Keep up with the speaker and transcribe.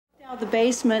The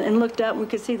basement and looked up and we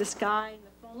could see the sky.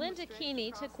 Linda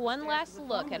Keeney took one last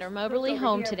look at her Moberly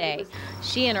home today.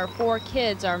 She and her 4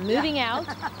 kids are moving out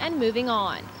and moving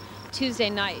on. Tuesday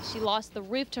night, she lost the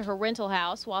roof to her rental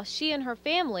house while she and her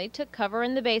family took cover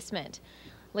in the basement.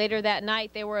 Later that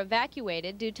night, they were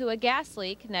evacuated due to a gas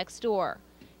leak next door.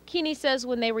 Keeney says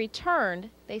when they returned,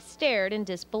 they stared in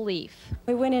disbelief.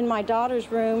 We went in my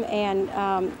daughter's room, and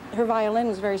her violin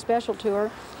was very special to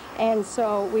her. And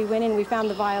so we went in, we found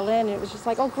the violin, and it was just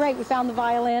like, oh great, we found the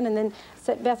violin. And then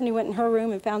Bethany went in her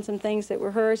room and found some things that were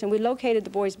hers, and we located the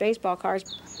boys' baseball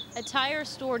cards. A tire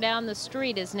store down the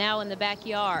street is now in the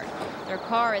backyard. Their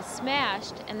car is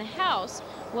smashed, and the house,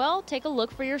 well, take a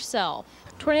look for yourself.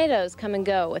 Tornadoes come and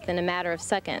go within a matter of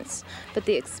seconds, but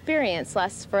the experience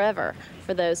lasts forever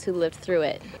for those who lived through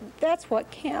it. That's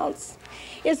what counts.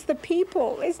 It's the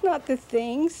people, it's not the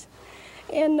things.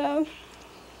 And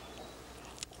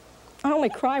I only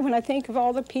cry when I think of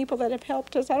all the people that have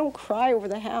helped us. I don't cry over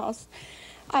the house.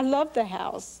 I love the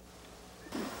house,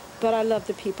 but I love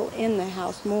the people in the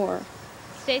house more.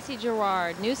 Stacy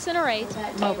Gerard, News Center 8,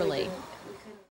 Moberly.